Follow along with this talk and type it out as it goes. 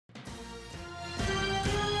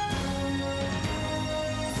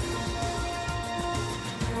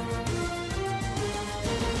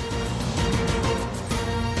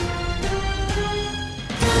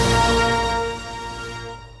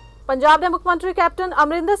पंजाब के मुख्य मंत्री कैप्टन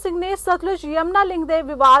अमरिंदर सिंह ने सतलुज यमुना लिंक के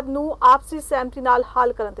विवाद नूं आपसी सहमति नाल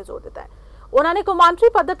हल करने ते जोर दिता है। उन्होंने कौमांतरी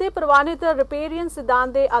पद्धर ते प्रवानित रिपेरियन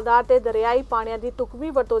सिद्धांत के आधार ते दरियाई पानियां दी तुकवी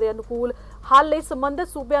वरतों के अनुकूल हल लई संबंधित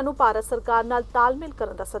सूबियां नूं भारत सरकार नाल तालमेल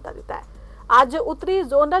करने का सੱਦਾ दिता है। अज उत्तरी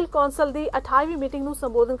जोनल कौंसल की 28वीं मीटिंग नूं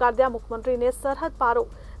संबोधन करदिआं मुख्यमंत्री ने सरहद पारों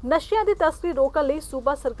नशियां दी तस्करी रोकण लई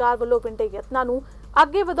सूबा सरकार वल्लों विंडे यत्नां नूं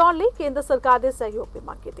अगे वधाउण लई केंद्र सरकार के सहयोग की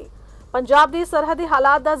मांग की। पंजाब की सरहदी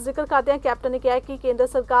हालात का जिक्र करदे कैप्टन ने कहा कि केंद्र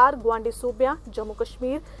सरकार गुआढ़ी सूबियां जम्मू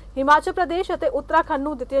कश्मीर, हिमाचल प्रदेश और उत्तराखंड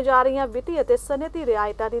नूं दित्तियां जा रही वित्ती और सनअती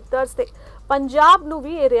रियायतां की तर्ज ते पंजाब नूं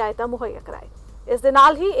भी ये रियायतां मुहैया कराए। इस दे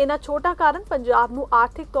नाल ही इन्हां छोटां कारण पंजाब नूं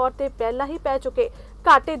आर्थिक तौर ते पहला ही पै चुके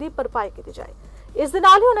घाटे की भरपाई की जाए। इस दे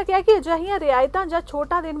नाल ही उन्होंने कहा कि अजिहियां रियायतां जां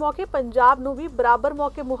छोटां देण मौके पंजाब नूं भी बराबर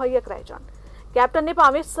मौके मुहैया कराए जाण। कैप्टन ने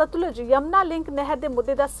भावें सतलुज यमुना लिंक नहर के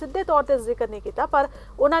मुद्दे का सीधे तौर पर जिक्र नहीं किया, पर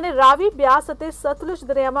उन्होंने रावी, ब्यास और सतलुज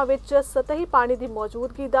दरियावां विच सतही पानी की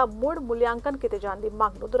मौजूदगी का मुड़ मूल्यांकन किए जाने की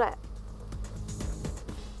मांग नूं दोहराया।